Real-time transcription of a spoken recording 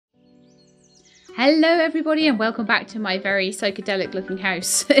Hello everybody and welcome back to my very psychedelic looking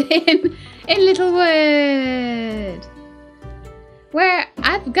house in Littlewood, where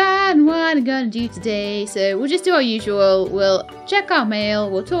I've got what I'm gonna do today. So we'll just do our usual. We'll check our mail,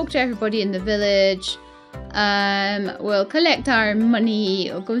 we'll talk to everybody in the village, we'll collect our money,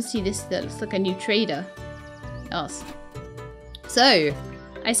 we'll go and see this that looks like a new trader. Yes. So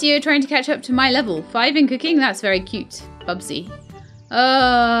I see you're trying to catch up to my level 5 in cooking. That's very cute, Bubsy.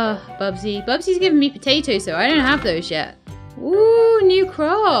 Oh, Bubsy. Bubsy's giving me potatoes, so I don't have those yet. Ooh, new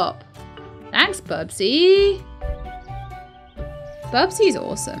crop. Thanks, Bubsy. Bubsy's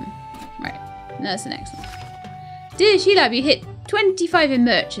awesome. Right, that's the next one. Dear Sheila, you hit 25 in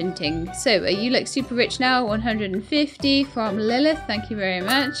merchanting. So, are you like super rich now? 150 from Lilith. Thank you very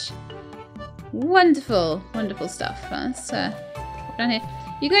much. Wonderful, wonderful stuff. That's down here.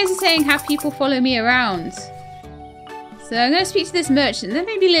 You guys are saying have people follow me around. So I'm going to speak to this merchant, then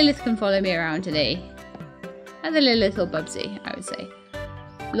maybe Lilith can follow me around today. Either Lilith or Bubsy, I would say.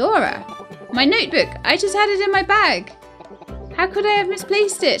 Laura, my notebook, I just had it in my bag. How could I have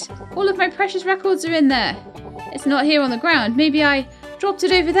misplaced it? All of my precious records are in there. It's not here on the ground. Maybe I dropped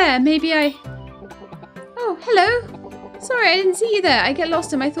it over there. Maybe I... Oh, hello. Sorry, I didn't see you there. I get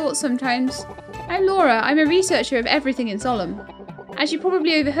lost in my thoughts sometimes. I'm Laura. I'm a researcher of everything in Solemn. As you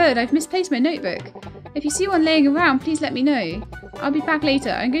probably overheard, I've misplaced my notebook. If you see one laying around, please let me know. I'll be back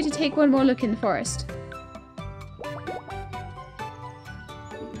later. I'm going to take one more look in the forest.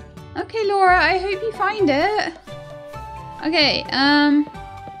 Okay, Laura, I hope you find it. Okay, do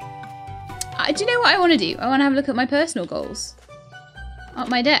you know what I want to do? I want to have a look at my personal goals. At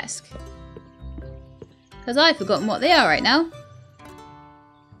my desk. Because I've forgotten what they are right now.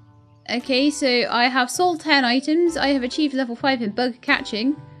 Okay, so I have sold 10 items. I have achieved level 5 in bug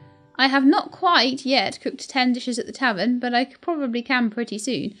catching. I have not quite yet cooked 10 dishes at the tavern, but I probably can pretty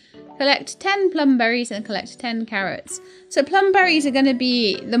soon. Collect 10 plum berries and collect 10 carrots. So plum berries are going to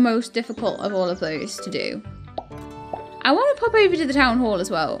be the most difficult of all of those to do. I want to pop over to the town hall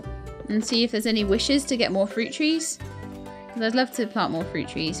as well and see if there's any wishes to get more fruit trees. Because I'd love to plant more fruit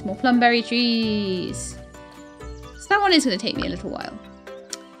trees, more plumberry trees. So that one is going to take me a little while.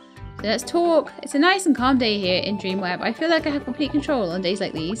 So let's talk. It's a nice and calm day here in Dreamweb. I feel like I have complete control on days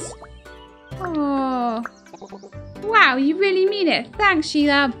like these. Oh, wow, you really mean it. Thanks,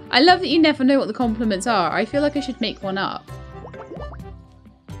 Sheila. I love that you never know what the compliments are. I feel like I should make one up.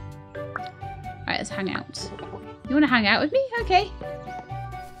 Alright, let's hang out. You want to hang out with me? Okay.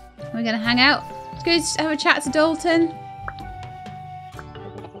 We're going to hang out. Let's go have a chat to Dalton.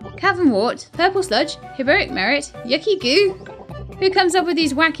 Cavernwort, Purple Sludge, Heroic Merit, Yucky Goo. Who comes up with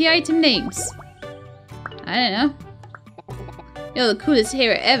these wacky item names? I don't know. You're the coolest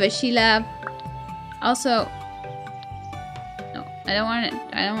hero ever, Sheila. Also, no, I don't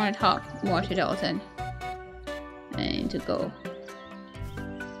want to talk more to Dalton. I need to go.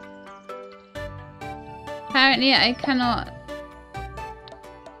 Apparently, I cannot.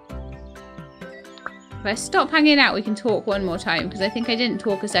 If I stop hanging out, we can talk one more time because I think I didn't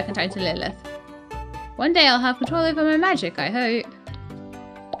talk a second time to Lilith. One day I'll have control over my magic, I hope.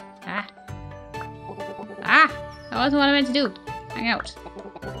 That wasn't what I meant to do. Hang out.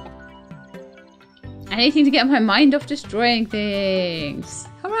 Anything to get my mind off destroying things.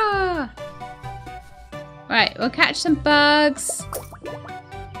 Hurrah! Right, we'll catch some bugs.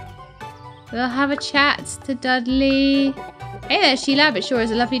 We'll have a chat to Dudley. Hey there, Sheila. It sure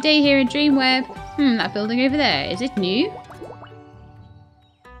is a lovely day here in Dreamweb. That building over there. Is it new?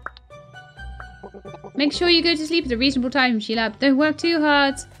 Make sure you go to sleep at a reasonable time, Sheila. Don't work too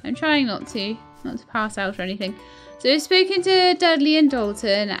hard. I'm trying not to pass out or anything. So we've spoken to Dudley and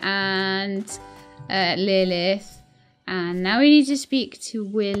Dalton and Lilith. And now we need to speak to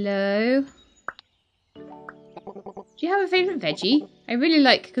Willow. Do you have a favourite veggie? I really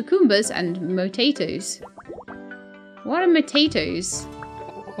like cucumbers and potatoes. What are potatoes?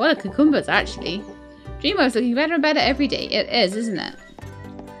 What are cucumbers, actually? Dreamweb's looking better and better every day. It is, isn't it?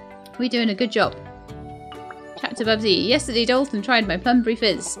 We're doing a good job. Chat to Bubsy. Yesterday Dalton tried my plumberry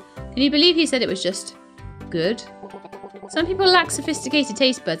fizz. Can you believe he said it was just good? Some people lack sophisticated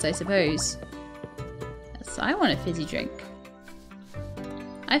taste buds, I suppose. Yes, I want a fizzy drink.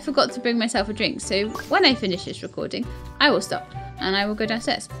 I forgot to bring myself a drink, so when I finish this recording, I will stop and I will go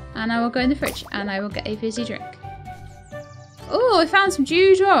downstairs and I will go in the fridge and I will get a fizzy drink. Oh, I found some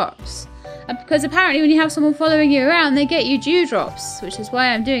dewdrops. Because apparently when you have someone following you around, they get you dewdrops, which is why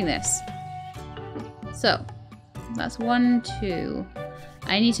I'm doing this. So, that's 1, 2.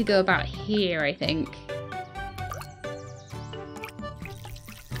 I need to go about here, I think.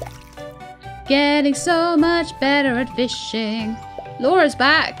 Getting so much better at fishing. Laura's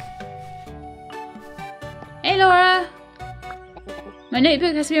back. Hey, Laura. My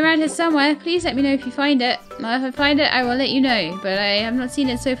notebook has to be around here somewhere. Please let me know if you find it. Well, if I find it, I will let you know. But I have not seen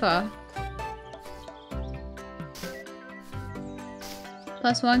it so far.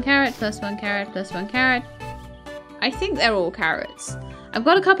 +1 carrot, +1 carrot, +1 carrot. I think they're all carrots. I've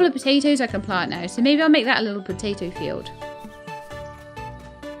got a couple of potatoes I can plant now, so maybe I'll make that a little potato field.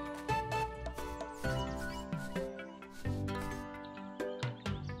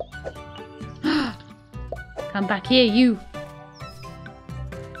 Come back here, you.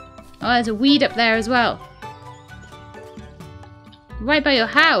 Oh, there's a weed up there as well. Right by your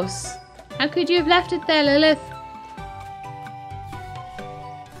house. How could you have left it there, Lilith?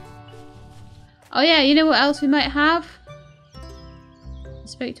 Oh yeah, you know what else we might have? I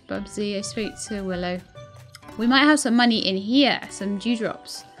spoke to Bubsy, I spoke to Willow. We might have some money in here, some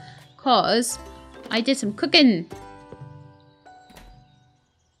dewdrops. Cause I did some cooking.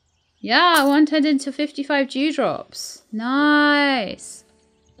 Yeah, one turned into 55 dewdrops. Nice.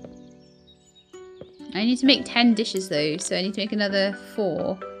 I need to make 10 dishes though, so I need to make another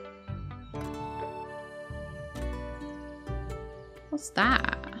 4. What's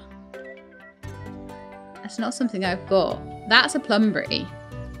that? That's not something I've got. That's a plumberry.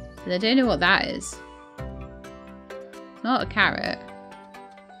 But I don't know what that is. It's not a carrot.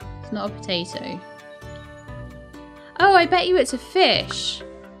 It's not a potato. Oh, I bet you it's a fish.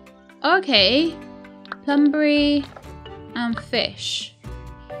 Okay. Plumberry and fish.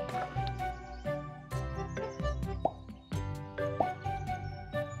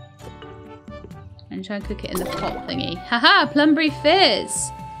 And try and cook it in the pot thingy. Haha, plumberry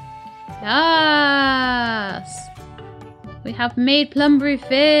fizz. Yes! We have made plumberry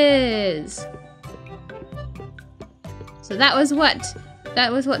fizz. So that was what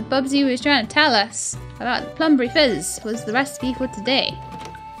Bubsy was trying to tell us about plumberry fizz was the recipe for today.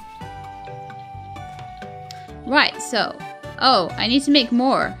 Right, so oh, I need to make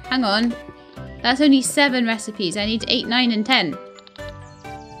more. Hang on. That's only 7 recipes. I need 8, 9, and 10.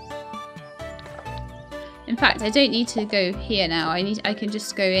 In fact, I don't need to go here now. I can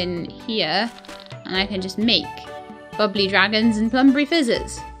just go in here and I can just make bubbly dragons and plumberry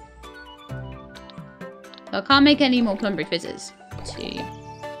fizzes. So I can't make any more plumberry fizzes. 2,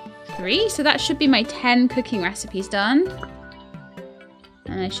 3. So that should be my 10 cooking recipes done.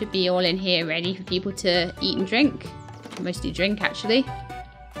 And I should be all in here ready for people to eat and drink. Mostly drink, actually.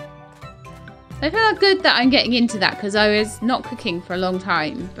 I feel good that I'm getting into that because I was not cooking for a long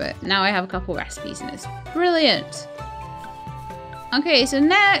time, but now I have a couple recipes and it's brilliant. Okay, so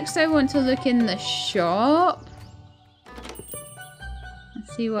next I want to look in the shop.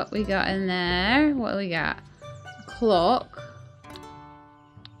 Let's see what we got in there. What do we got? A clock.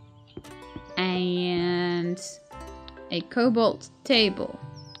 And a cobalt table.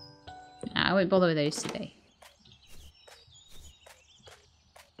 Nah, I won't bother with those today.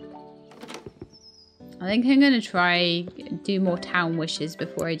 I think I'm going to try do more town wishes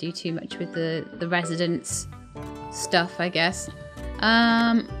before I do too much with the residents stuff, I guess.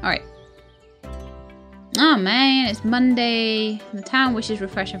 Alright. Oh man, it's Monday. The town wishes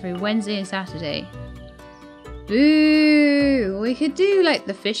refresh every Wednesday and Saturday. Boo! We could do like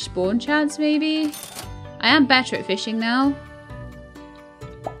the fish spawn chance maybe. I am better at fishing now.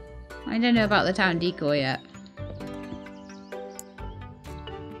 I don't know about the town decoy yet.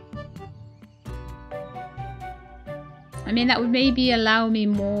 I mean, that would maybe allow me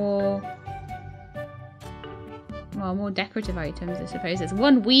more, well, more decorative items, I suppose. There's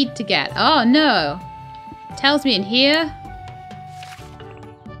 1 weed to get. Oh, no. It tells me in here.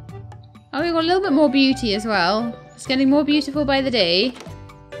 Oh, we've got a little bit more beauty as well. It's getting more beautiful by the day.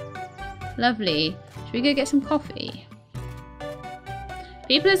 Lovely. Should we go get some coffee?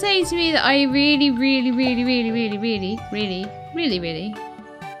 People are saying to me that I really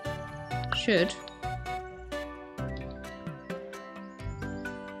should.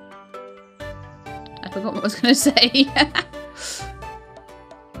 I forgot what I was going to say.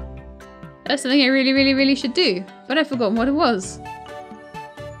 That's something I really should do. But I've forgotten what it was.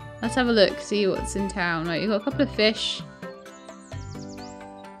 Let's have a look, see what's in town. Right, you've got a couple of fish.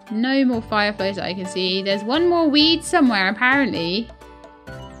 No more fireflies that I can see. There's 1 more weed somewhere, apparently.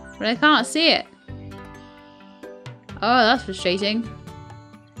 But I can't see it. Oh, that's frustrating.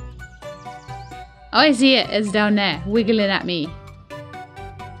 Oh, I see it. It's down there, wiggling at me.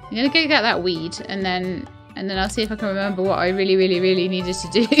 I'm gonna go get that weed, and then I'll see if I can remember what I really needed to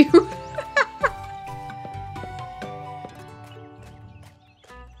do.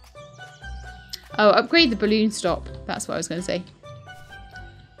 Oh, upgrade the balloon stop. That's what I was gonna say.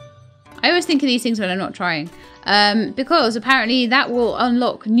 I always think of these things when I'm not trying. Because apparently that will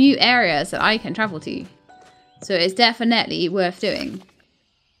unlock new areas that I can travel to. So it's definitely worth doing.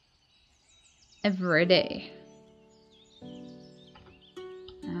 Every day.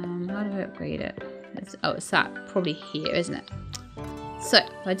 How do I upgrade it? It's that probably here, isn't it? So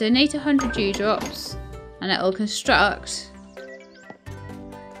if I donate 100 dewdrops and it'll construct.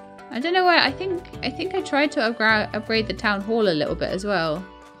 I don't know why. I think I tried to upgrade the town hall a little bit as well.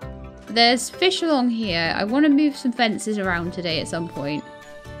 There's fish along here. I want to move some fences around today at some point.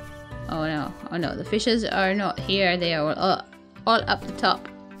 Oh no! Oh no! The fishes are not here. They are all up the top.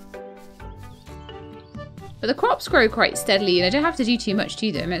 But the crops grow quite steadily, and I don't have to do too much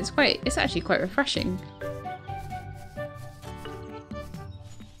to them. It's actually quite refreshing.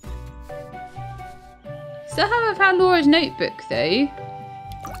 Still haven't found Laura's notebook though.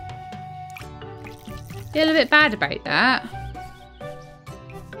 Feel a bit bad about that.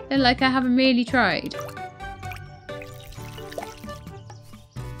 Feel like I haven't really tried.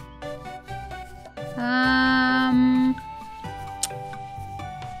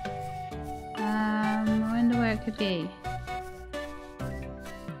 I wonder where it could be.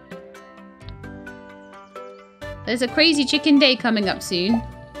 There's a crazy chicken day coming up soon.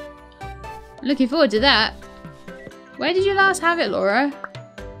 I'm looking forward to that. Where did you last have it, Laura?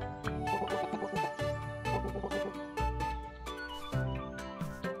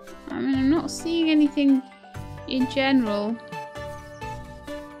 I mean, I'm not seeing anything in general.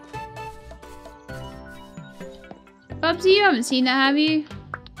 Bubsy, you haven't seen that, have you?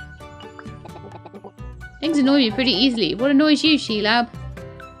 Things annoy me pretty easily. What annoys you, Sheelab?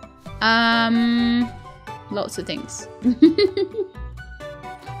 Lots of things.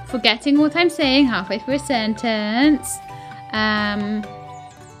 Forgetting what I'm saying halfway through a sentence.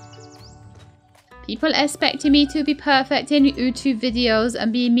 People expecting me to be perfect in YouTube videos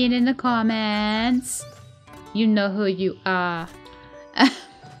and be mean in the comments. You know who you are.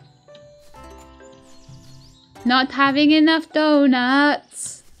 Not having enough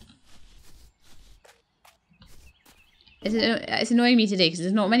donuts. It's annoying me today because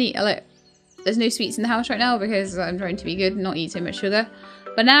there's not many. Like, there's no sweets in the house right now because I'm trying to be good and not eat so much sugar.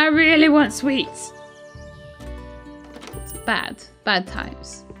 But now I really want sweets. It's bad. Bad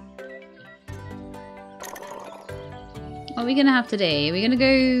times. What are we gonna have today? We're gonna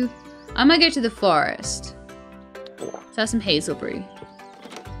go... I'm gonna go to the forest. Let's have some hazel brew.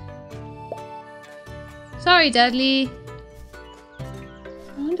 Sorry, Dudley. I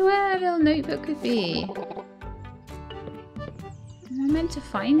wonder where that little notebook could be. Am I meant to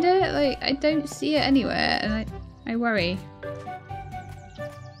find it? Like, I don't see it anywhere, and I worry.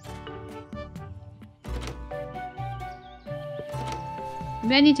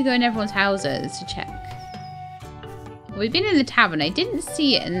 Maybe I need to go in everyone's houses to check. Well, we've been in the tavern. I didn't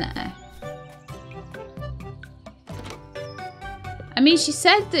see it in there. I mean, she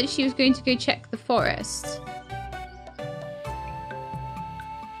said that she was going to go check the forest.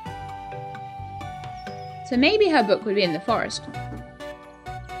 So maybe her book would be in the forest.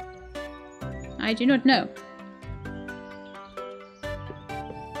 I do not know.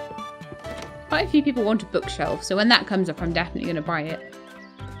 Quite a few people want a bookshelf, so when that comes up, I'm definitely going to buy it.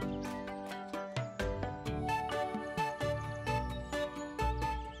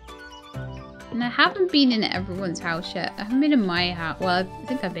 And I haven't been in everyone's house yet. I haven't been in my house. Well, I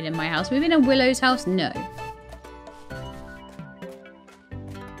think I've been in my house. We've been in Willow's house? No.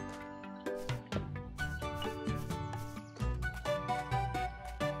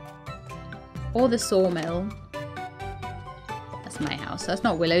 Or the sawmill. That's my house. That's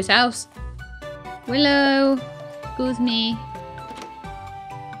not Willow's house. Willow! Excuse me.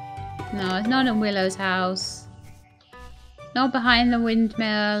 No, it's not in Willow's house. Not behind the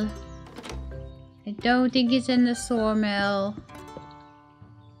windmill. I don't think it's in the sawmill.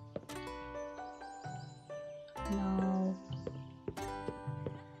 No.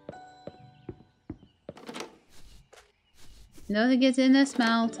 I don't think it's in the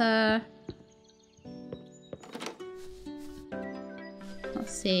smelter. Not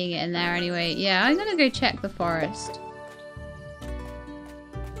seeing it in there anyway. Yeah, I'm gonna go check the forest.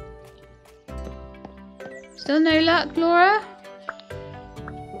 Still no luck, Laura?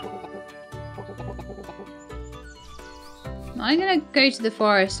 I'm gonna go to the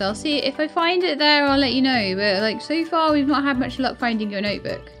forest. I'll see if I find it there. I'll let you know. But like so far, we've not had much luck finding your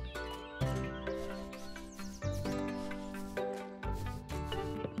notebook.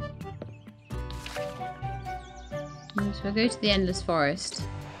 So we'll go to the endless forest.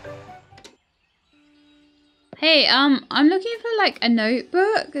 Hey, I'm looking for like a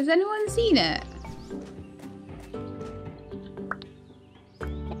notebook. Has anyone seen it?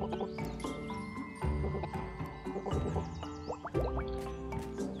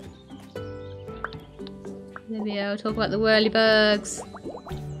 There we go. Talk about the whirlybugs.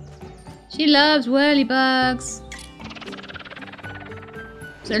 She loves whirlybugs.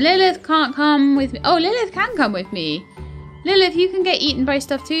 So Lilith can't come with me. Oh, Lilith can come with me. Lilith, you can get eaten by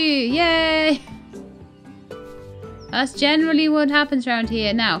stuff too. Yay! That's generally what happens around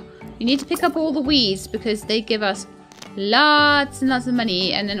here. Now, you need to pick up all the weeds because they give us lots and lots of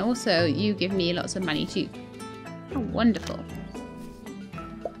money. And then also, you give me lots of money too. How wonderful.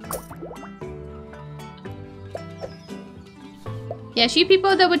 Yes, you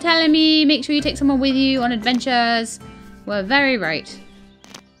people that were telling me make sure you take someone with you on adventures were very right.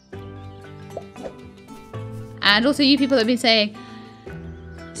 And also you people that have been saying,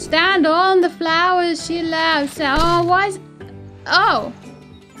 stand on the flowers she loves. Oh, why is... Oh.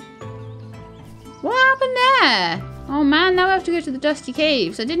 What happened there? Oh man, now I have to go to the Dusty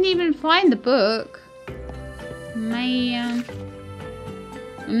Caves. I didn't even find the book. Man.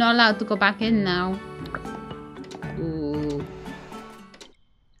 I'm not allowed to go back in now. Ooh.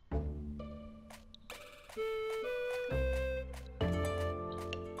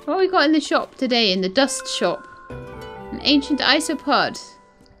 What have we got in the shop today, in the dust shop? An ancient isopod.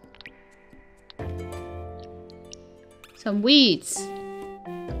 Some weeds.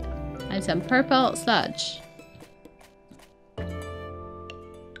 And some purple sludge. Will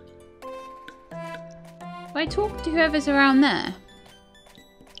I talk to whoever's around there?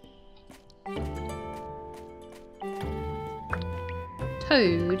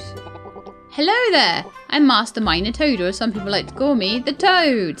 Toad. Hello there! I'm Master Miner Toad, or as some people like to call me, the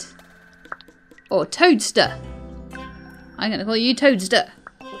Toad. Or Toadster. I'm going to call you Toadster.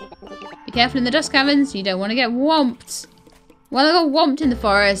 Be careful in the dust caverns, you don't want to get whomped. Well, I got whomped in the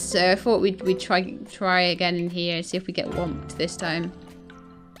forest, so I thought we'd try again in here and see if we get whomped this time.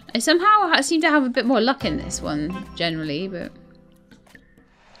 I somehow seem to have a bit more luck in this one, generally, but...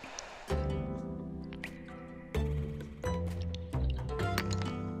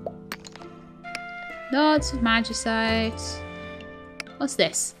 Lots of magicite. What's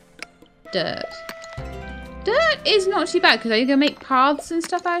this? Dirt. Dirt is not too bad because I can make paths and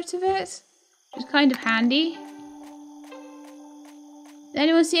stuff out of it. It's kind of handy.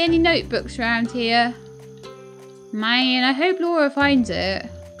 Anyone see any notebooks around here? Man, I hope Laura finds it.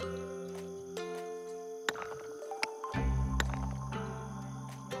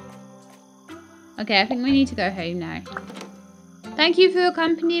 Okay, I think we need to go home now. Thank you for your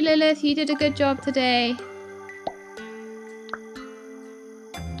company, Lilith. You did a good job today.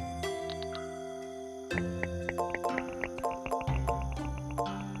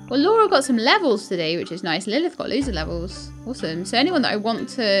 Well, Laura got some levels today, which is nice. Lilith got loads of levels. Awesome. So anyone that I want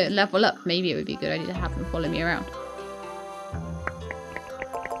to level up, maybe it would be a good idea to have them follow me around.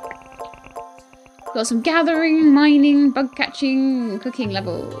 Got some gathering, mining, bug catching, cooking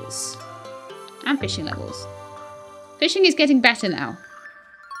levels. And fishing levels. Fishing is getting better now.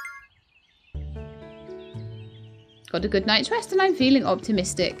 Got a good night's rest and I'm feeling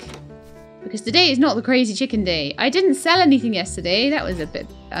optimistic. Because today is not the crazy chicken day. I didn't sell anything yesterday. That was a bit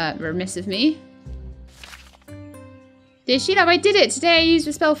remiss of me. Dear Sheila, I did it. Today I used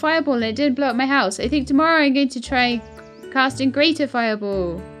the spell Fireball and it didn't blow up my house. I think tomorrow I'm going to try casting Greater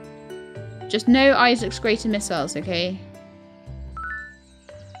Fireball. Just no Isaac's Greater Missiles, okay?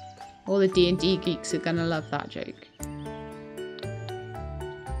 All the D&D geeks are gonna love that joke.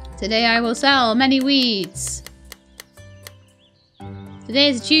 Today I will sell many weeds. Today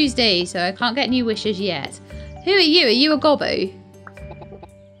is a Tuesday, so I can't get new wishes yet. Who are you? Are you a gobbo?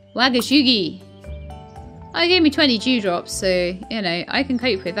 Wagashugi. Oh, they gave me 20 dewdrops, so, you know, I can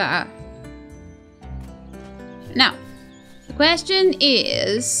cope with that. Now, the question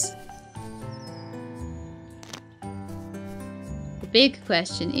is... The big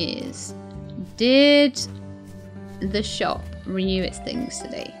question is, did the shop renew its things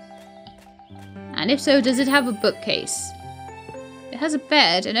today? And if so, does it have a bookcase? It has a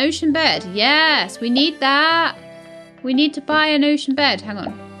bed, an ocean bed. Yes, we need that. We need to buy an ocean bed. Hang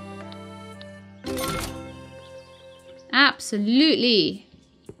on. Absolutely.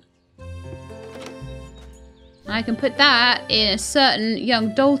 I can put that in a certain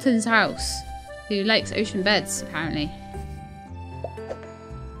young Dalton's house who likes ocean beds, apparently.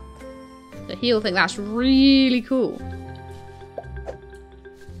 So he'll think that's really cool.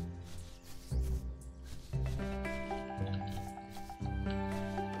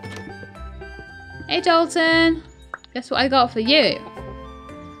 Hey Dalton, guess what I got for you?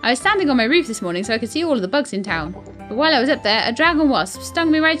 I was standing on my roof this morning so I could see all of the bugs in town. But while I was up there, a dragon wasp stung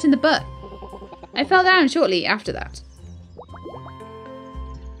me right in the butt. I fell down shortly after that.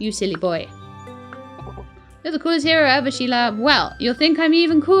 You silly boy. You're the coolest hero ever, Sheila. Well, you'll think I'm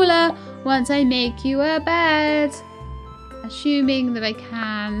even cooler once I make you a bed. Assuming that I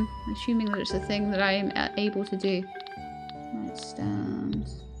can. Assuming that it's a thing that I am able to do. Nightstand.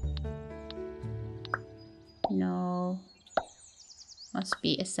 No. Must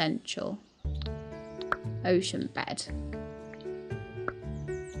be essential. Ocean bed.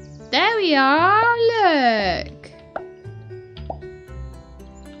 There we are! Look!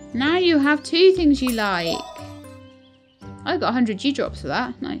 Now you have 2 things you like. I got 100 G-drops for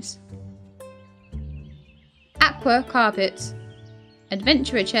that. Nice. Aqua carpet,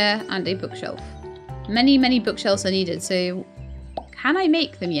 adventurer chair, and a bookshelf. Many, many bookshelves are needed, so can I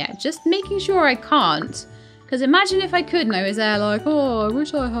make them yet? Just making sure I can't. Because imagine if I could and I was there like, oh, I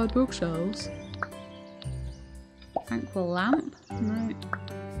wish I had bookshelves. Tranquil lamp? No.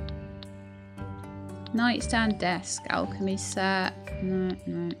 Nightstand, desk, alchemy set. No,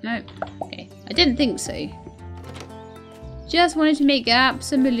 no, no. Okay, I didn't think so. Just wanted to make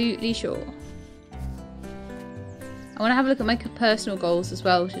absolutely sure. I want to have a look at my personal goals as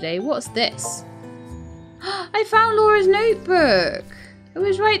well today. What's this? I found Laura's notebook. It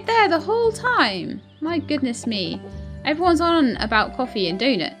was right there the whole time. My goodness me. Everyone's on about coffee and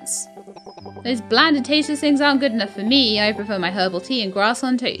donuts. Those bland and tasteless things aren't good enough for me. I prefer my herbal tea and grass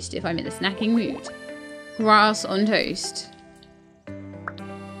on toast if I'm in the snacking mood. Grass on toast. Do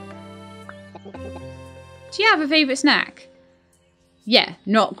you have a favourite snack? Yeah,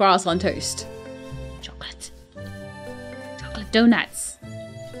 not grass on toast. Chocolate. Chocolate donuts.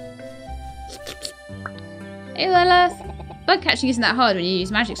 Hey Lilith. Bug catching isn't that hard when you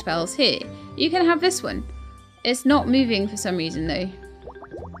use magic spells. Here, you can have this one. It's not moving for some reason though.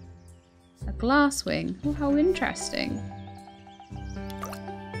 A glass wing. Oh, how interesting.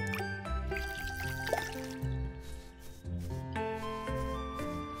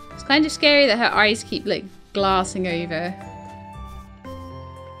 It's kind of scary that her eyes keep like glassing over.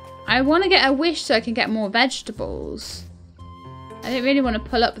 I want to get a wish so I can get more vegetables. I don't really want to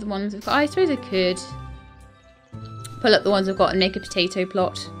pull up the ones I've got. I suppose I could pull up the ones I've got and make a potato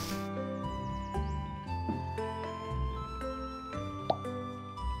plot.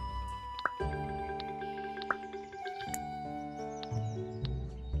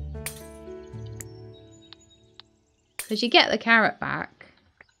 Because you get the carrot back.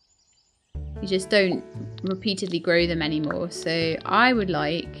 You just don't repeatedly grow them anymore. So I would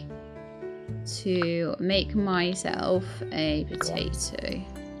like to make myself a potato.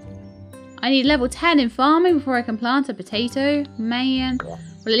 I need level 10 in farming before I can plant a potato. Man. Well,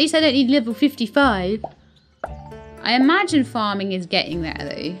 at least I don't need level 55. I imagine farming is getting there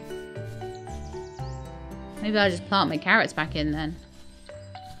though. Maybe I'll just plant my carrots back in then.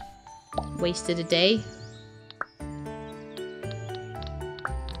 Wasted a day.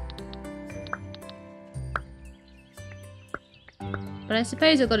 But I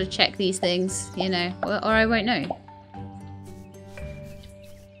suppose I've got to check these things, you know, or I won't know.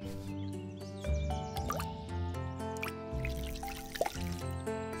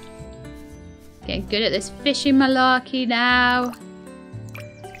 Getting good at this fishing malarkey now.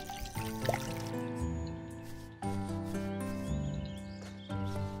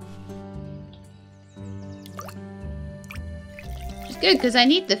 Which is good because I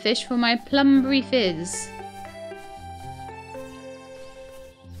need the fish for my plumberry fizz.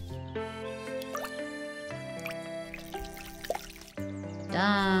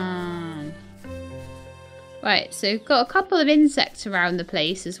 Done. Right, so we've got a couple of insects around the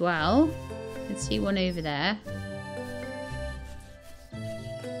place as well. I can see one over there.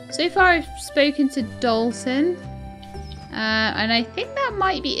 So far I've spoken to Dalton. And I think that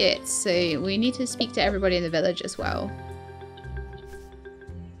might be it. So we need to speak to everybody in the village as well.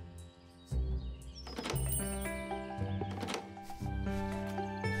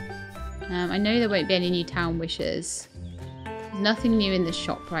 I know there won't be any new town wishes. There's nothing new in the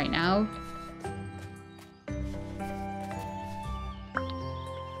shop right now.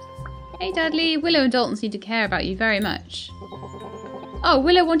 Hey Dudley, Willow and Dalton seem to care about you very much. Oh,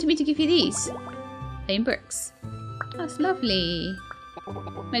 Willow wanted me to give you these. Plain bricks. That's lovely.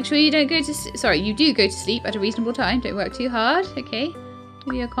 Make sure you don't go to... Sorry, you do go to sleep at a reasonable time. Don't work too hard. Okay.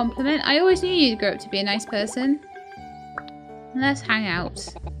 Give you a compliment. I always knew you'd grow up to be a nice person. Let's hang out.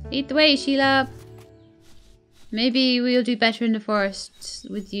 Lead the way, Sheila. Maybe we'll do better in the forest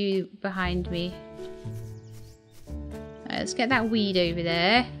with you behind me. Right, let's get that weed over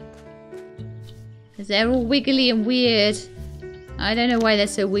there. Because they're all wiggly and weird. I don't know why they're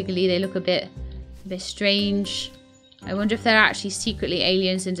so wiggly. They look a bit strange. I wonder if they're actually secretly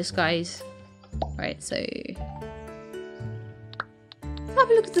aliens in disguise. Right, so... have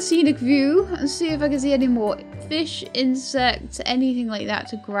a look at the scenic view and see if I can see any more fish, insect, anything like that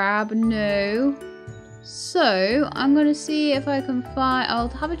to grab? No. So, I'm going to see if I can find... I'll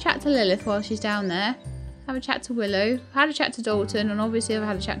have a chat to Lilith while she's down there. Have a chat to Willow. Had a chat to Dalton, and obviously I've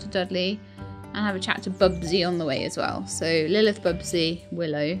had a chat to Dudley. And have a chat to Bubsy on the way as well. So, Lilith, Bubsy,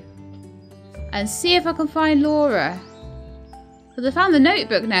 Willow. And see if I can find Laura. Because I found the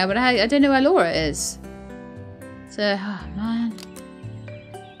notebook now, but I don't know where Laura is. So, oh man.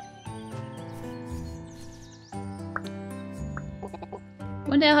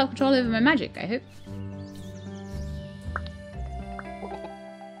 One day I'll have control over my magic, I hope.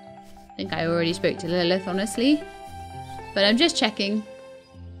 I think I already spoke to Lilith, honestly. But I'm just checking.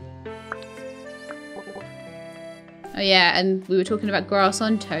 Oh yeah, and we were talking about grass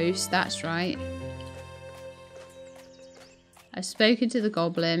on toast, that's right. I've spoken to the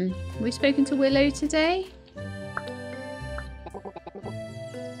goblin. Have we spoken to Willow today?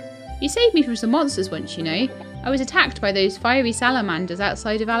 You saved me from some monsters once, you know. I was attacked by those fiery salamanders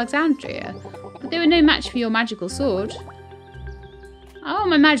outside of Alexandria. But they were no match for your magical sword. I want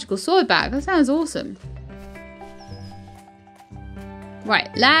my magical sword back. That sounds awesome.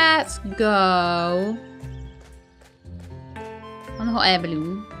 Right, let's go. On the hot air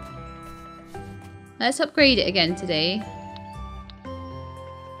balloon. Let's upgrade it again today.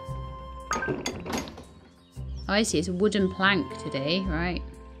 Oh, I see. It's a wooden plank today. Right.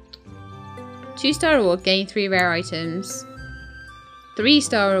 2-star reward. Gain 3 rare items.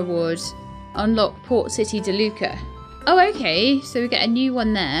 3-star reward. Unlock Port City DeLuca. Oh, okay. So we get a new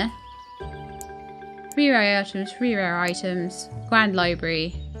one there. 3 rare items. 3 rare items. Grand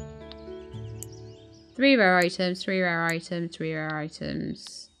Library. 3 rare items. 3 rare items. 3 rare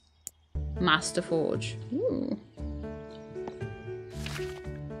items. Master Forge. Ooh.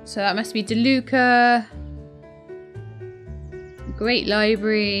 So that must be DeLuca. Great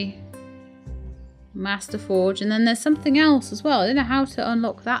Library. Master Forge. And then there's something else as well. I don't know how to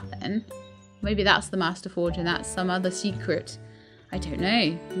unlock that then. Maybe that's the Master Forge and that's some other secret. I don't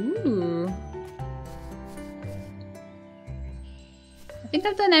know. Ooh. I think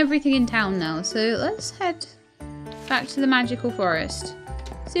I've done everything in town now. So let's head back to the magical forest.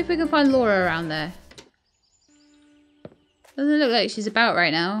 See if we can find Laura around there. Doesn't look like she's about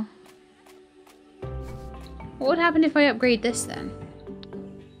right now. What would happen if I upgrade this then?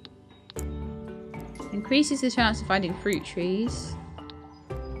 Increases the chance of finding fruit trees.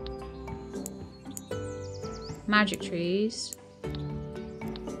 Magic trees.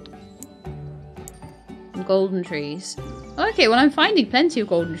 And golden trees. Okay, well I'm finding plenty of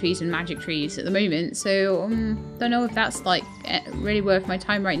golden trees and magic trees at the moment. So, don't know if that's like really worth my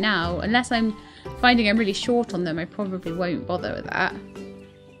time right now. Unless I'm finding I'm really short on them, I probably won't bother with that.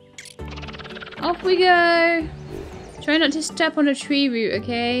 Off we go! Try not to step on a tree root,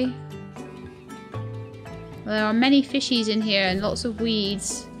 okay? Well, there are many fishies in here and lots of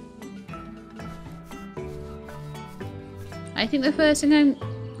weeds. I think the first thing I'm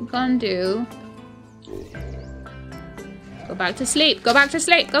gonna do... Go back to sleep! Go back to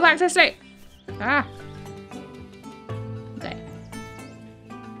sleep! Go back to sleep! Ah! Okay.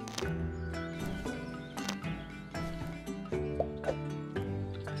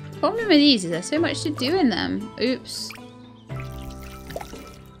 Problem with these is there's so much to do in them. Oops.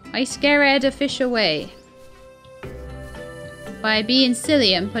 I scared a fish away. By being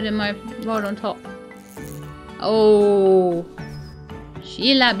silly and putting my rod on top. Oh.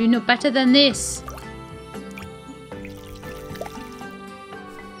 Sheila, you know better than this.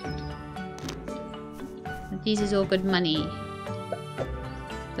 This is all good money.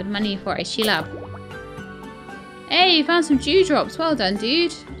 Good money for a Sheila. Hey, you found some dewdrops. Well done,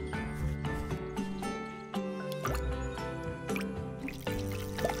 dude.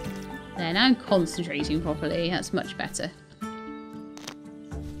 There, now I'm concentrating properly. That's much better.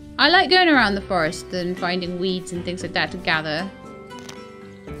 I like going around the forest and finding weeds and things like that to gather.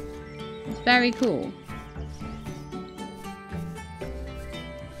 It's very cool.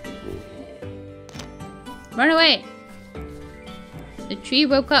 Run away! The tree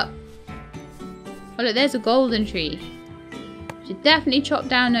woke up. Oh look, there's a golden tree. Should definitely chop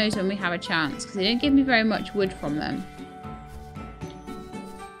down those when we have a chance, because they don't give me very much wood from them.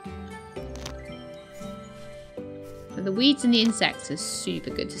 But the weeds and the insects are super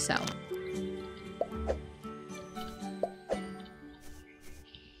good to sell.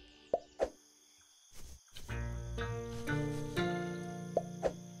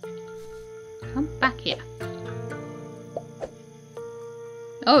 Come back here.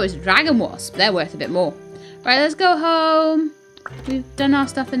 Oh, it's a dragon wasp. They're worth a bit more. Right, let's go home. We've done our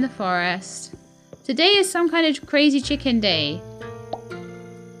stuff in the forest. Today is some kind of crazy chicken day.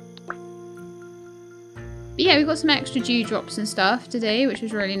 But yeah, we got some extra dewdrops and stuff today, which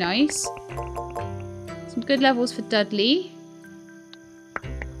was really nice. Some good levels for Dudley.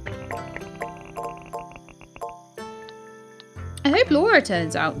 I hope Laura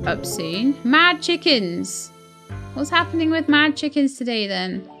turns up soon. Mad chickens. What's happening with mad chickens today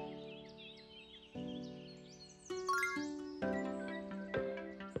then?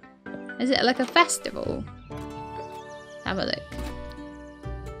 Is it like a festival? Have a look.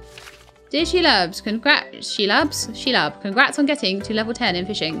 Dear She-Labs, congrats on getting to level 10 in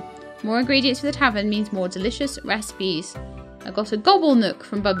fishing. More ingredients for the tavern means more delicious recipes. I got a gobble nook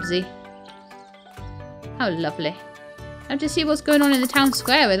from Bubsy. How lovely. I have to see what's going on in the town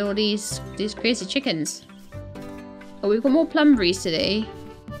square with all these crazy chickens. Oh, we've got more plumberries today.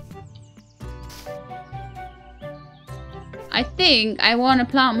 I think I want to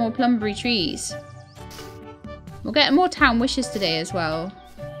plant more plumberry trees. We'll get more town wishes today as well.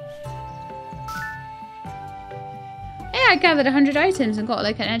 Hey, I gathered 100 items and got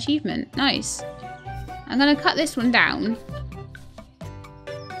like an achievement. Nice. I'm going to cut this one down.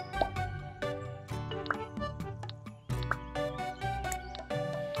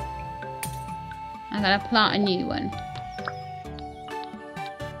 I'm going to plant a new one.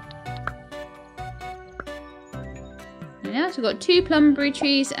 Yeah, so we've got 2 plumberry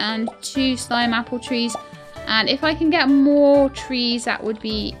trees and 2 slime apple trees. And if I can get more trees, that would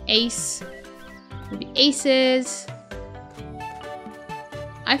be ace. Would be aces.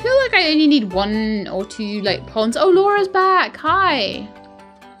 I feel like I only need 1 or 2 like ponds. Oh, Laura's back. Hi.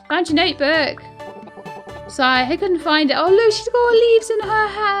 Found your notebook. Sorry, I couldn't find it. Oh, look, she's got leaves in her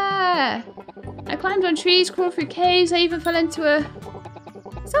hair. I climbed on trees, crawled through caves. I even fell into a...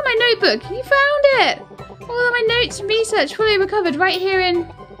 Is that my notebook? You found it. All of my notes and research fully recovered right here in...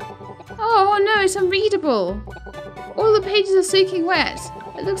 Oh no, it's unreadable. All the pages are soaking wet.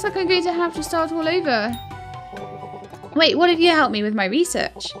 It looks like I'm going to have to start all over. Wait, what if you help me with my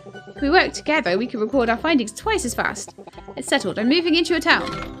research? If we work together, we can record our findings twice as fast. It's settled. I'm moving into a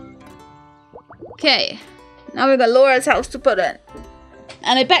town. Okay. Now we've got Laura's house to put in.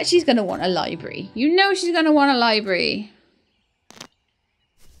 And I bet she's going to want a library. You know she's going to want a library.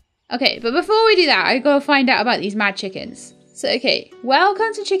 Okay, but before we do that, I gotta find out about these mad chickens. So, okay,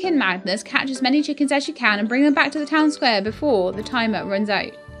 welcome to Chicken Madness. Catch as many chickens as you can and bring them back to the town square before the timer runs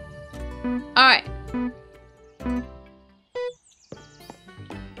out. Alright.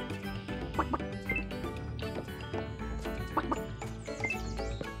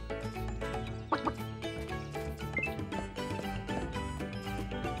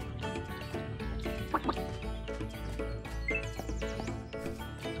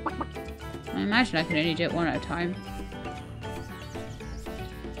 I imagine I can only do it one at a time.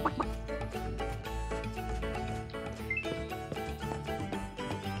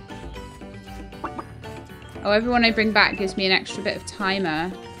 Oh, everyone I bring back gives me an extra bit of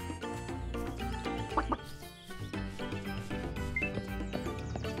timer.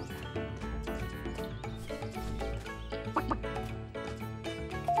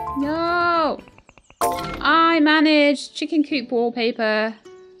 No! I managed chicken coop wallpaper.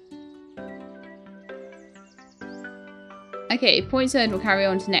 Okay, points earned will carry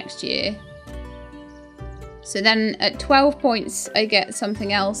on to next year. So then at 12 points I get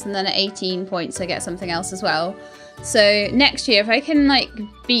something else, and then at 18 points I get something else as well. So next year if I can like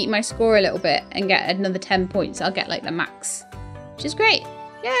beat my score a little bit and get another 10 points, I'll get like the max. Which is great.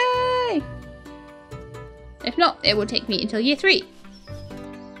 Yay! If not, it will take me until year 3.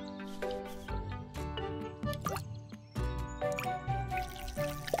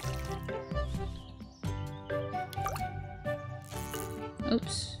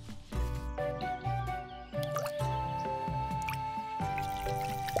 Oops.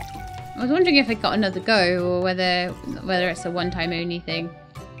 I was wondering if I got another go or whether it's a one-time only thing.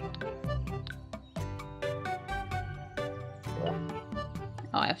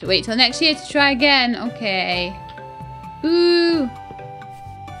 Oh, I have to wait till next year to try again. Okay. Boo!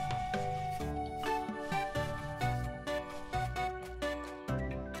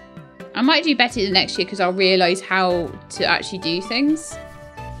 I might do better the next year because I'll realise how to actually do things.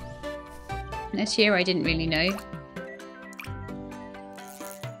 This year I didn't really know.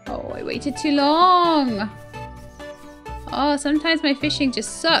 Oh, I waited too long. Oh, sometimes my fishing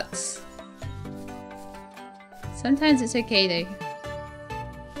just sucks. Sometimes it's okay though.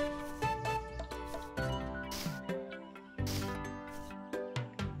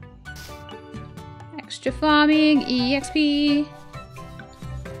 Extra farming, EXP.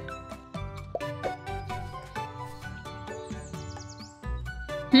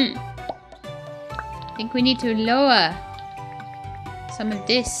 I think we need to lower some of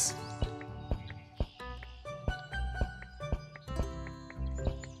this.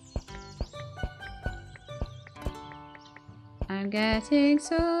 I'm getting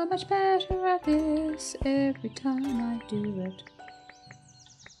so much better at this every time I do it.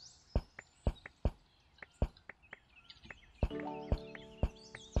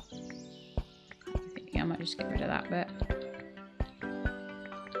 I'm thinking I might just get rid of that bit.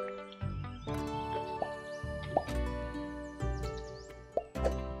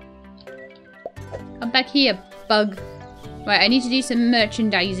 Come back here, bug. Right, I need to do some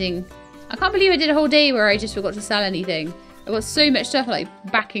merchandising. I can't believe I did a whole day where I just forgot to sell anything. I've got so much stuff like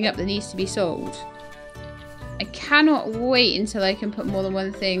backing up that needs to be sold. I cannot wait until I can put more than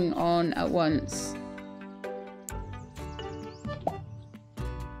one thing on at once.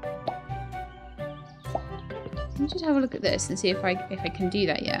 Let me just have a look at this and see if I can do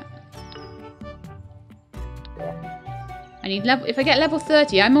that yet. I need level. If I get level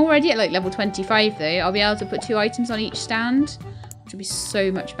 30, I'm already at like level 25 though. I'll be able to put 2 items on each stand, which will be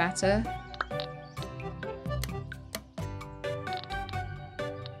so much better.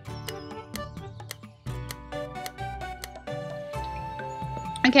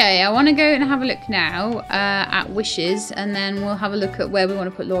 Okay, I want to go and have a look now at wishes, and then we'll have a look at where we want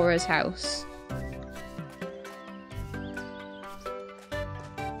to put Laura's house.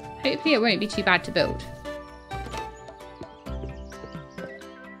 Hopefully it won't be too bad to build.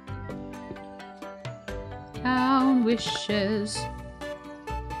 Town wishes.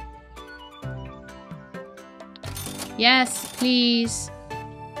 Yes, please.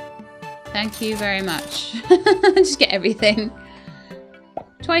 Thank you very much. Just get everything.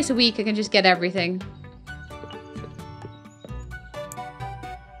 Twice a week I can just get everything.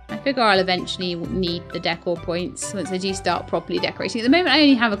 I figure I'll eventually need the decor points once I do start properly decorating. At the moment I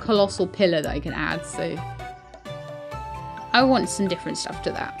only have a colossal pillar that I can add, so I want some different stuff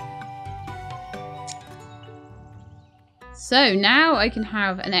to that. So now I can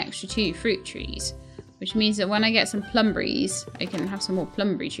have an extra 2 fruit trees, which means that when I get some plumberries, I can have some more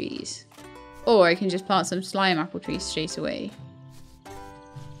plumberry trees. Or I can just plant some slime apple trees straight away.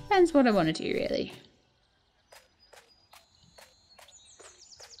 Depends what I want to do, really.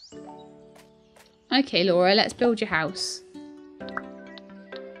 Okay, Laura, let's build your house.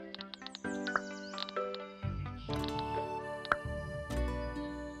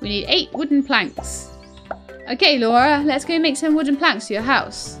 We need 8 wooden planks. Okay, Laura, let's go make some wooden planks for your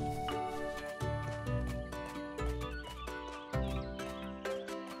house.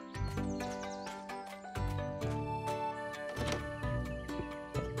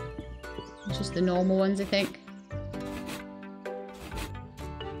 Just the normal ones, I think.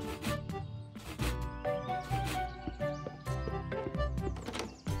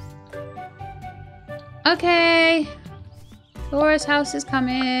 Okay. Laura's house is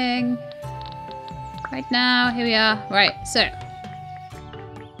coming. Right now, here we are. Right, so.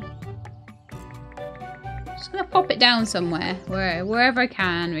 Just gonna pop it down somewhere. Wherever I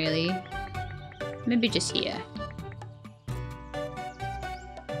can, really. Maybe just here.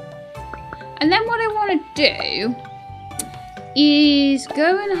 And then what I want to do is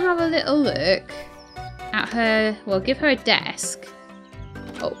go and have a little look at her, well, give her a desk.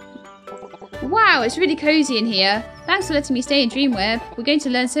 Oh. Wow, it's really cozy in here. Thanks for letting me stay in Dreamweb. We're going to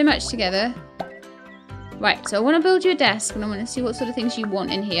learn so much together. Right, so I want to build you a desk and I want to see what sort of things you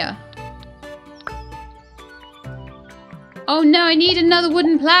want in here. Oh no, I need another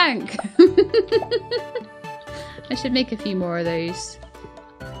wooden plank. I should make a few more of those.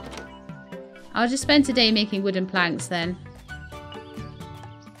 I'll just spend today making wooden planks then.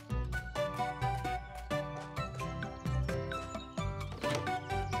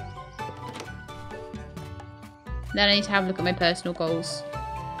 Then I need to have a look at my personal goals.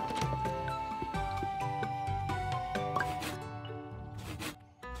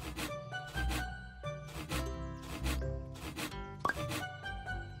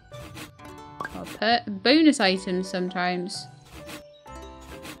 Oh, bonus items sometimes.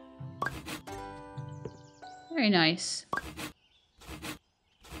 Very nice.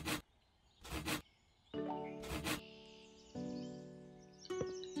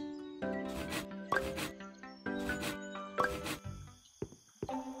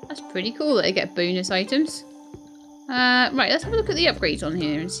 That's pretty cool that I get bonus items. Right, let's have a look at the upgrades on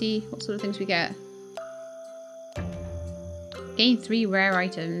here and see what sort of things we get. Gain 3 rare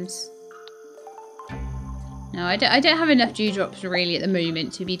items. No, I don't have enough dewdrops really at the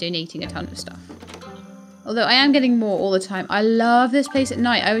moment to be donating a ton of stuff. Although I am getting more all the time. I love this place at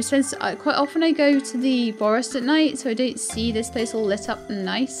night. I always spend, quite often I go to the forest at night, so I don't see this place all lit up and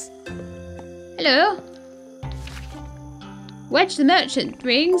nice. Hello. Wedge the Merchant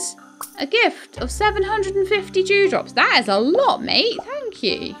brings a gift of 750 dewdrops. That is a lot, mate. Thank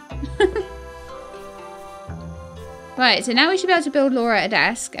you. Right, so now we should be able to build Laura a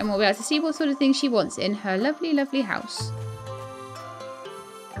desk, and we'll be able to see what sort of things she wants in her lovely, lovely house.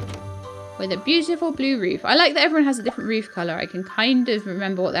 With a beautiful blue roof. I like that everyone has a different roof colour. I can kind of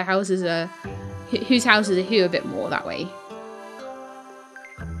remember what their houses are, whose houses are who a bit more that way.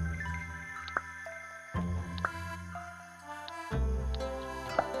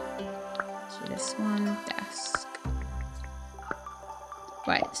 So this one, desk.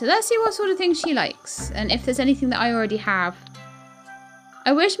 Right, so let's see what sort of things she likes, and if there's anything that I already have.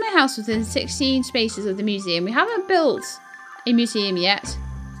 I wish my house was within 16 spaces of the museum. We haven't built a museum yet.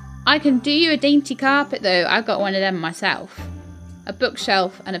 I can do you a dainty carpet though. I've got one of them myself. A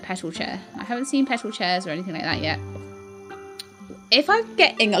bookshelf and a petal chair. I haven't seen petal chairs or anything like that yet. If I'm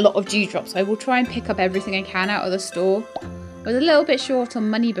getting a lot of dewdrops, I will try and pick up everything I can out of the store. I was a little bit short on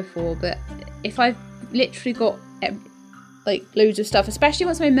money before, but if I've literally got like loads of stuff, especially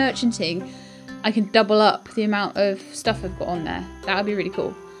once I'm merchanting, I can double up the amount of stuff I've got on there. That would be really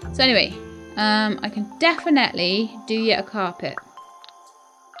cool. So anyway, I can definitely do yet a carpet.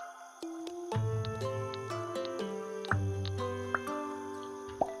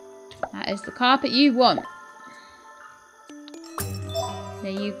 That is the carpet you want. There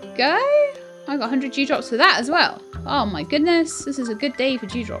you go. I got 100 dewdrops for that as well. Oh my goodness, this is a good day for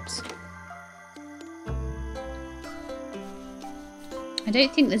dewdrops. I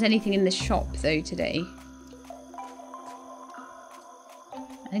don't think there's anything in the shop though today.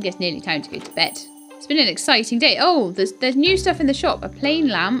 I think it's nearly time to go to bed. It's been an exciting day. Oh, there's new stuff in the shop. A plain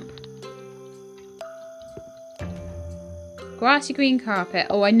lamp. Grassy green carpet.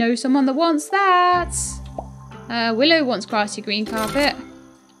 Oh, I know someone that wants that. Willow wants grassy green carpet.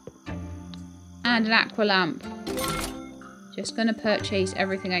 And an aqua lamp. Just gonna purchase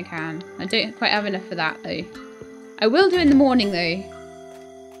everything I can. I don't quite have enough for that though. I will do in the morning though.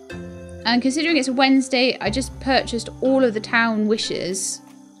 And considering it's a Wednesday, I just purchased all of the town wishes.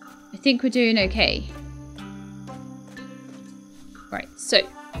 I think we're doing okay. Right, so.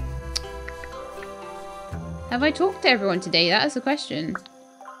 Have I talked to everyone today? That is the question.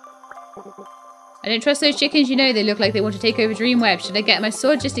 I don't trust those chickens, you know. They look like they want to take over Dreamweb. Should I get my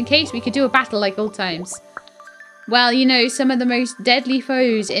sword just in case? We could do a battle like old times. Well, you know, some of the most deadly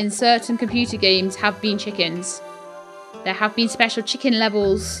foes in certain computer games have been chickens. There have been special chicken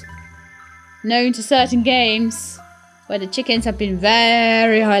levels known to certain games where the chickens have been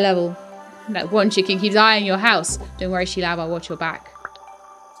very high level. That one chicken keeps eyeing your house. Don't worry, Sheila, I'll watch your back.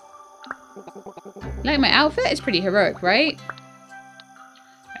 Like my outfit? It's pretty heroic, right?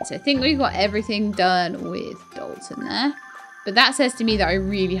 Right, so I think we've got everything done with Dalton there. But that says to me that I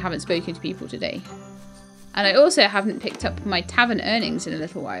really haven't spoken to people today. And I also haven't picked up my tavern earnings in a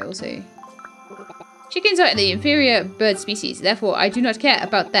little while, so... Chickens are the inferior bird species, therefore I do not care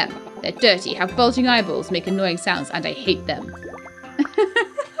about them. They're dirty, have bulging eyeballs, make annoying sounds, and I hate them.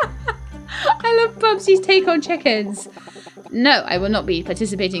 I love Bubsy's take on chickens. No, I will not be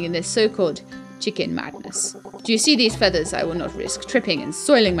participating in this so-called chicken madness. Do you see these feathers? I will not risk tripping and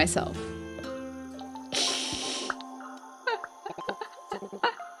soiling myself.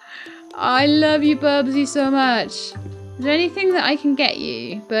 I love you, Bubsy, so much. Is there anything that I can get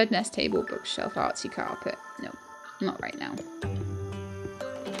you? Bird nest table, bookshelf, artsy carpet. No, not right now.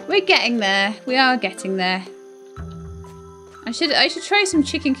 We're getting there. We are getting there. I should try some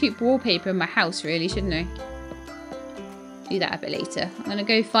chicken coop wallpaper in my house, really, shouldn't I? Do that a bit later. I'm gonna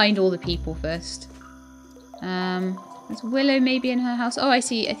go find all the people first. There's Willow maybe in her house. Oh, I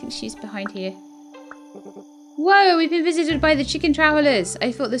see. I think she's behind here. Whoa, we've been visited by the chicken travelers.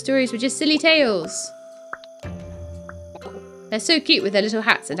 I thought the stories were just silly tales. They're so cute with their little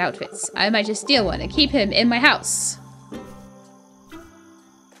hats and outfits. I might just steal one and keep him in my house.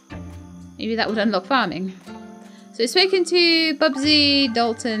 Maybe that would unlock farming. So we've spoken to Bubsy,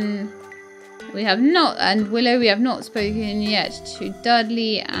 Dalton. We have not, and Willow we have not spoken yet to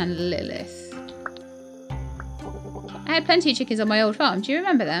Dudley and Lilith. I had plenty of chickens on my old farm. Do you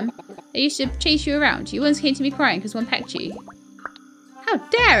remember them? They used to chase you around. You once came to me crying because one pecked you. How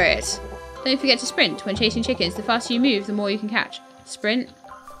dare it! Don't forget to sprint when chasing chickens. The faster you move, the more you can catch. Sprint.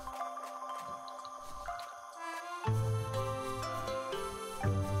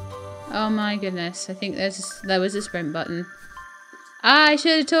 Oh my goodness. I think there was a sprint button. I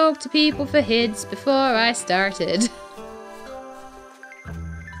should have talked to people for HIDs before I started.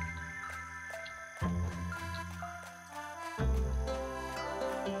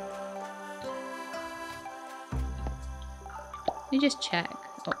 Let me just check.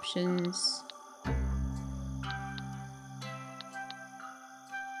 Options.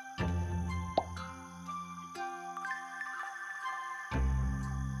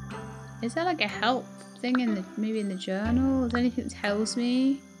 Is there like a help thing in the maybe in the journal? Is there anything that tells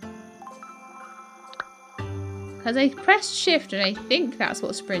me? Because I pressed shift and I think that's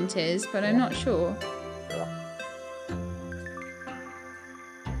what sprint is, but I'm not sure.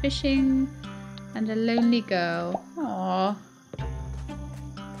 Fishing and a lonely girl. Aww.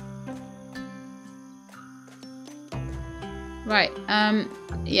 Right,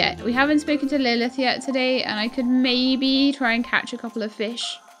 yeah, we haven't spoken to Lilith yet today, and I could maybe try and catch a couple of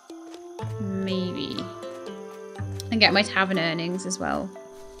fish. Maybe. And get my tavern earnings as well.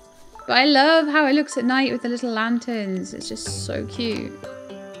 But I love how it looks at night with the little lanterns. It's just so cute.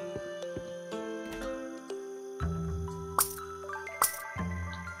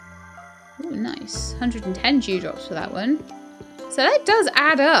 Ooh, nice. 110 dewdrops for that one. So that does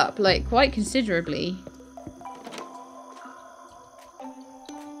add up, like, quite considerably.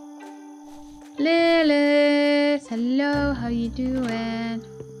 Lilith, hello, how you doing?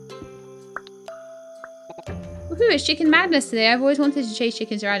 Woohoo, it's chicken madness today. I've always wanted to chase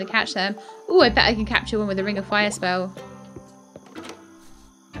chickens around and catch them. Ooh, I bet I can capture one with a ring of fire spell.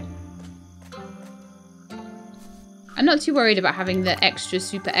 I'm not too worried about having the extra,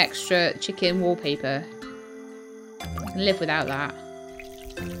 super extra chicken wallpaper. I can live without that.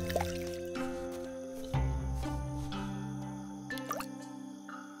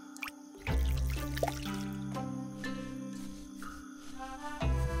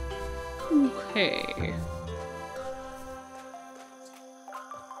 Okay.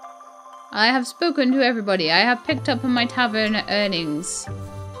 I have spoken to everybody. I have picked up on my tavern earnings.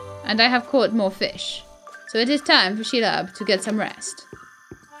 And I have caught more fish. So it is time for Sheila to get some rest.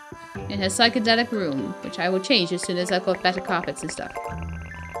 In her psychedelic room, which I will change as soon as I've got better carpets and stuff.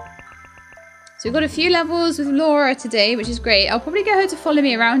 So we've got a few levels with Laura today, which is great. I'll probably get her to follow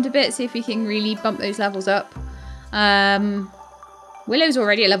me around a bit, see if we can really bump those levels up. Willow's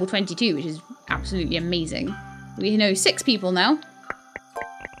already at level 22, which is absolutely amazing. We know 6 people now.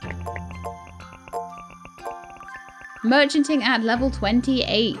 Merchanting at level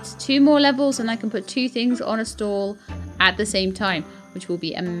 28. 2 more levels and I can put 2 things on a stall at the same time, which will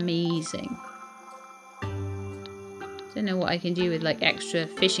be amazing. Don't know what I can do with like extra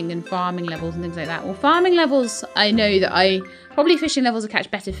fishing and farming levels and things like that. Well, farming levels, I know that probably fishing levels will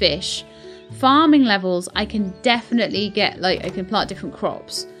catch better fish. Farming levels, I can definitely get, like, I can plant different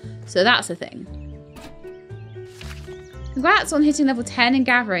crops. So that's a thing. Congrats on hitting level 10 and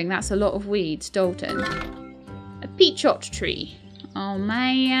gathering. That's a lot of weeds, Dalton. A peachot tree. Oh,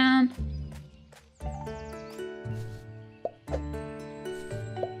 man.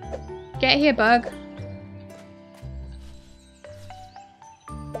 Get here, bug.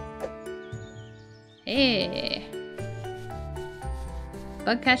 Hey.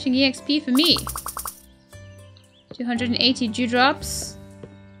 Bug catching EXP for me. 280 dewdrops.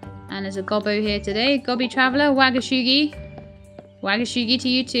 And there's a gobbo here today. Gobby Traveller, Wagashugi. Wagashugi to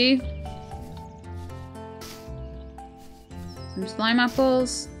you too. Some slime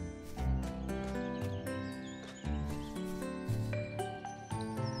apples.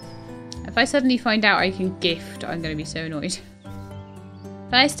 If I suddenly find out I can gift, I'm going to be so annoyed.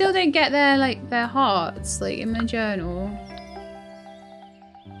 But I still don't get their hearts, like, in my journal.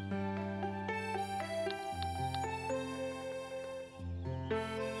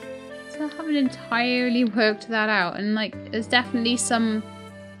 So I haven't entirely worked that out. And, like, there's definitely some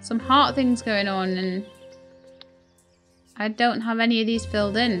heart things going on, and I don't have any of these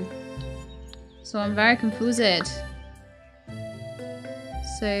filled in. So I'm very confused.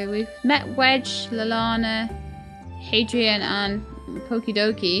 So we've met Wedge, Lalana, Hadrian, and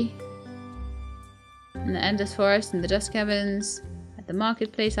Pokidoki in the Endless Forest and the Dust Caverns, at the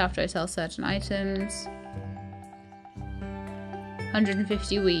marketplace after I sell certain items.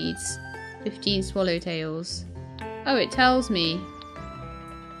 150 weeds, 15 swallowtails. Oh, it tells me.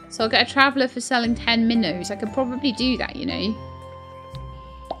 So I'll get a traveller for selling 10 minnows. I could probably do that, you know.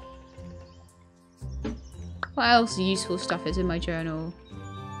 What else useful stuff is in my journal?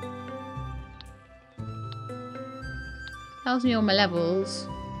 Tells me all my levels.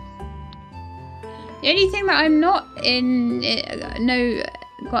 The only thing that I'm not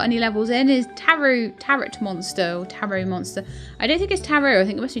got any levels in is Tarot Monster or Tarot Monster. I don't think it's Tarot, I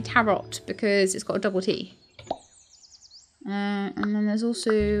think it must be Tarot because it's got a double T. And then there's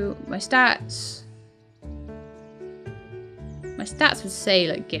also my stats. My stats would say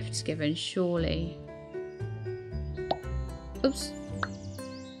like gifts given, surely. Oops.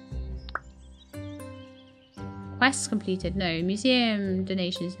 Quests completed, no. Museum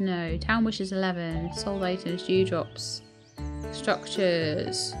donations, no. Town wishes 11. Sold items, dewdrops.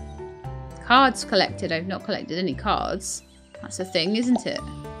 Structures. Cards collected. I've not collected any cards. That's a thing, isn't it?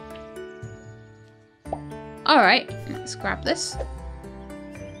 Alright, let's grab this.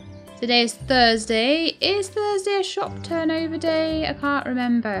 Today is Thursday. Is Thursday a shop turnover day? I can't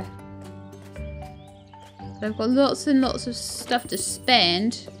remember. But I've got lots and lots of stuff to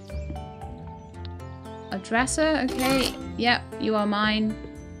spend. A dresser, okay. Yep, you are mine.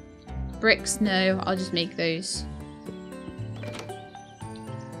 Bricks, no. I'll just make those.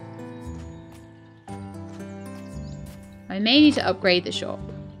 I may need to upgrade the shop.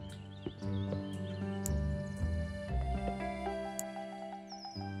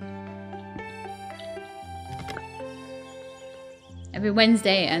 Every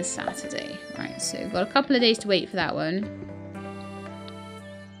Wednesday and Saturday. Right, so we've got a couple of days to wait for that one.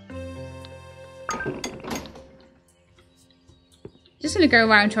 Just going to go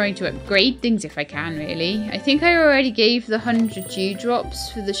around trying to upgrade things if I can, really. I think I already gave the 100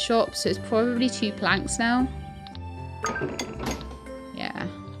 dewdrops for the shop, so it's probably 2 planks now. Yeah.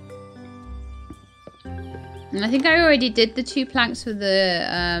 And I think I already did the 2 planks for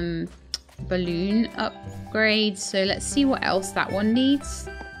the balloon upgrade, so let's see what else that one needs.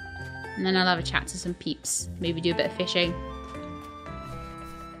 And then I'll have a chat to some peeps. Maybe do a bit of fishing.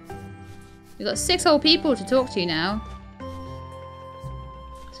 We've got 6 whole people to talk to now.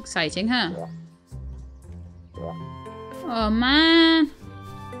 It's exciting, huh? Oh man.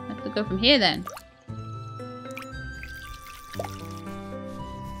 I have to go from here then.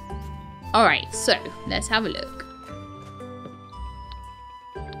 Alright, so let's have a look.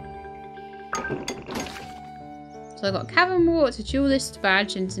 So I've got cavern wart, a duelist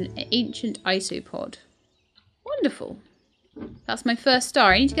badge, and an ancient isopod. Wonderful. That's my first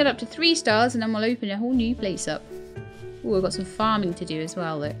star. I need to get up to 3 stars and then we'll open a whole new place up. Oh, I've got some farming to do as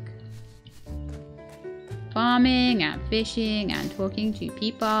well, look. Farming and fishing and talking to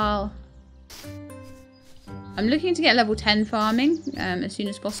people. I'm looking to get level 10 farming as soon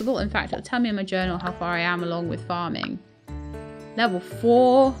as possible. In fact, it'll tell me in my journal how far I am along with farming. Level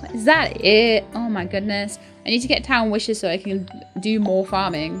 4. Is that it? Oh my goodness. I need to get town wishes so I can do more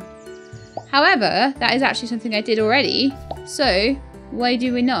farming. However, that is actually something I did already. So, why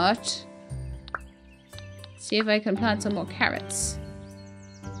do we not see if I can plant some more carrots?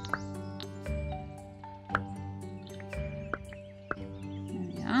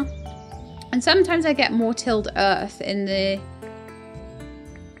 Yeah. And sometimes I get more tilled earth in the...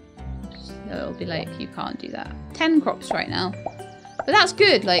 So it'll be like, you can't do that. 10 crops right now. But that's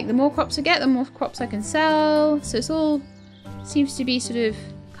good. Like, the more crops I get, the more crops I can sell. So it's all seems to be sort of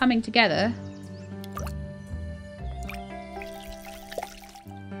coming together.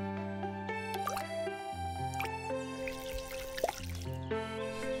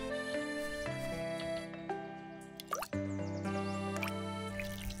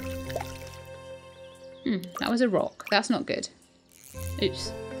 That was a rock. That's not good.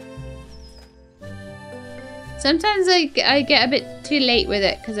 Oops. Sometimes I get a bit too late with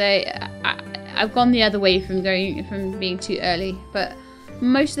it because I've gone the other way from being too early, but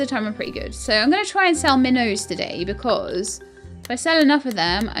most of the time I'm pretty good. So I'm going to try and sell minnows today because if I sell enough of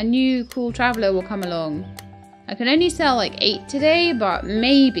them, a new cool traveler will come along. I can only sell like 8 today, but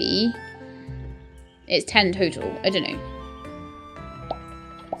maybe it's 10 total. I don't know.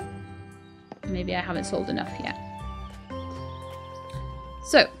 Maybe I haven't sold enough yet.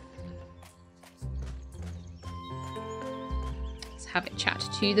 So let's have a chat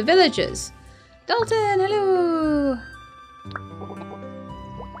to the villagers. Dalton, hello.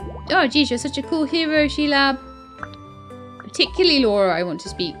 Oh geez, you're such a cool hero, Sheilab. Particularly Laura I want to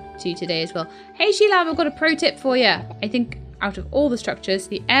speak to today as well. Hey Sheilab, I've got a pro tip for you. I think out of all the structures,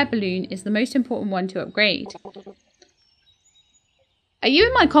 the air balloon is the most important one to upgrade. Are you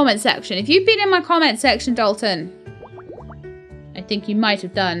in my comment section? If you've been in my comment section, Dalton, I think you might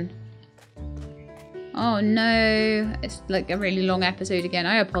have done. Oh no, it's like a really long episode again.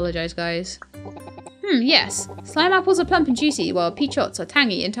 I apologise, guys. Yes. Slime apples are plump and juicy, while peachots are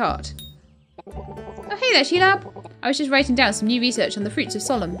tangy and tart. Oh, hey there, Sheilab. I was just writing down some new research on the fruits of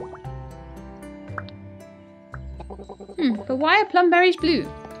Solemn. But why are plumberries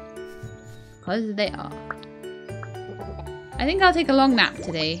blue? Because they are. I think I'll take a long nap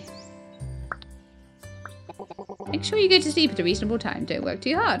today. Make sure you go to sleep at a reasonable time. Don't work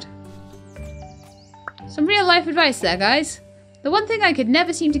too hard. Some real life advice there, guys. The one thing I could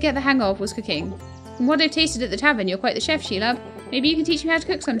never seem to get the hang of was cooking. From what I've tasted at the tavern, you're quite the chef, Sheilab. Maybe you can teach me how to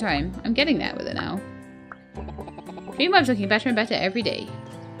cook sometime. I'm getting there with it now. Dreamweb's looking better and better every day.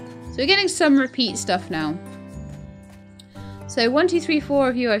 So we're getting some repeat stuff now. So 1, 2, 3, 4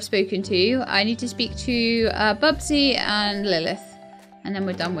 of you I've spoken to. I need to speak to Bubsy and Lilith. And then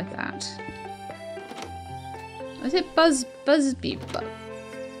we're done with that. Was it Busby?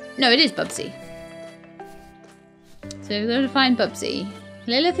 No, it is Bubsy. So we've got to find Bubsy.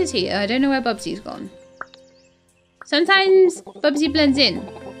 Lilith is here. I don't know where Bubsy's gone. Sometimes Bubsy blends in,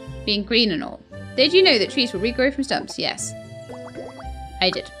 being green and all. Did you know that trees will regrow from stumps? Yes. I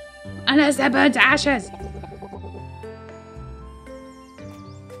did. Unless they're burnt to ashes.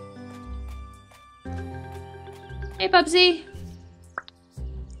 Hey, Bubsy.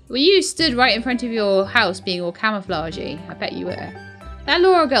 Were you stood right in front of your house being all camouflagey? I bet you were. That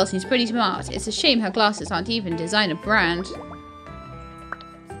Laura girl seems pretty smart. It's a shame her glasses aren't even designer brand.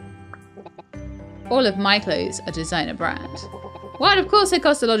 All of my clothes are designer brand. What? Of course they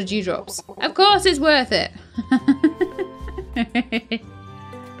cost a lot of dewdrops. Of course it's worth it.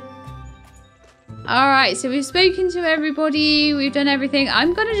 Alright, so we've spoken to everybody. We've done everything.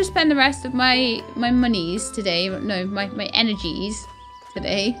 I'm going to just spend the rest of my monies today. No, my energies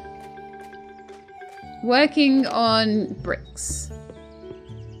today. Working on bricks.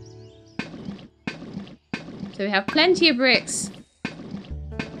 So we have plenty of bricks.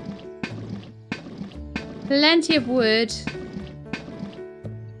 Plenty of wood.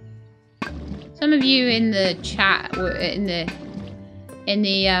 Some of you in the chat were in the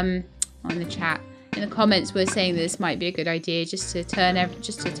comments were saying this might be a good idea just to turn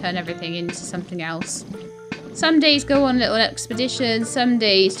everything into something else. Some days go on little expeditions, some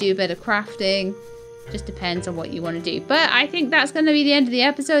days do a bit of crafting. Just depends on what you want to do. But I think that's going to be the end of the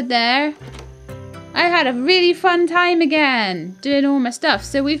episode there. I had a really fun time again doing all my stuff.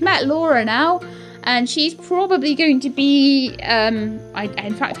 So we've met Laura now. And she's probably going to be,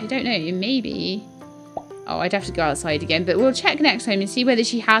 in fact, I don't know, maybe. Oh, I'd have to go outside again. But we'll check next time and see whether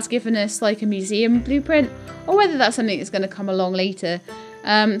she has given us like a museum blueprint. Or whether that's something that's going to come along later.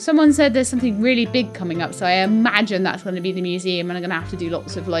 Someone said there's something really big coming up. So I imagine that's going to be the museum. And I'm going to have to do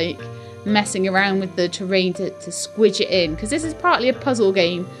lots of like messing around with the terrain to squidge it in. Because this is partly a puzzle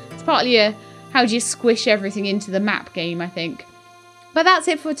game. It's partly a how do you squish everything into the map game, I think. But that's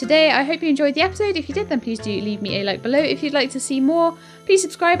it for today. I hope you enjoyed the episode. If you did, then please do leave me a like below. If you'd like to see more, please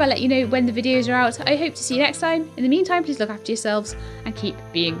subscribe. I'll let you know when the videos are out. I hope to see you next time. In the meantime, please look after yourselves and keep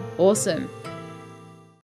being awesome.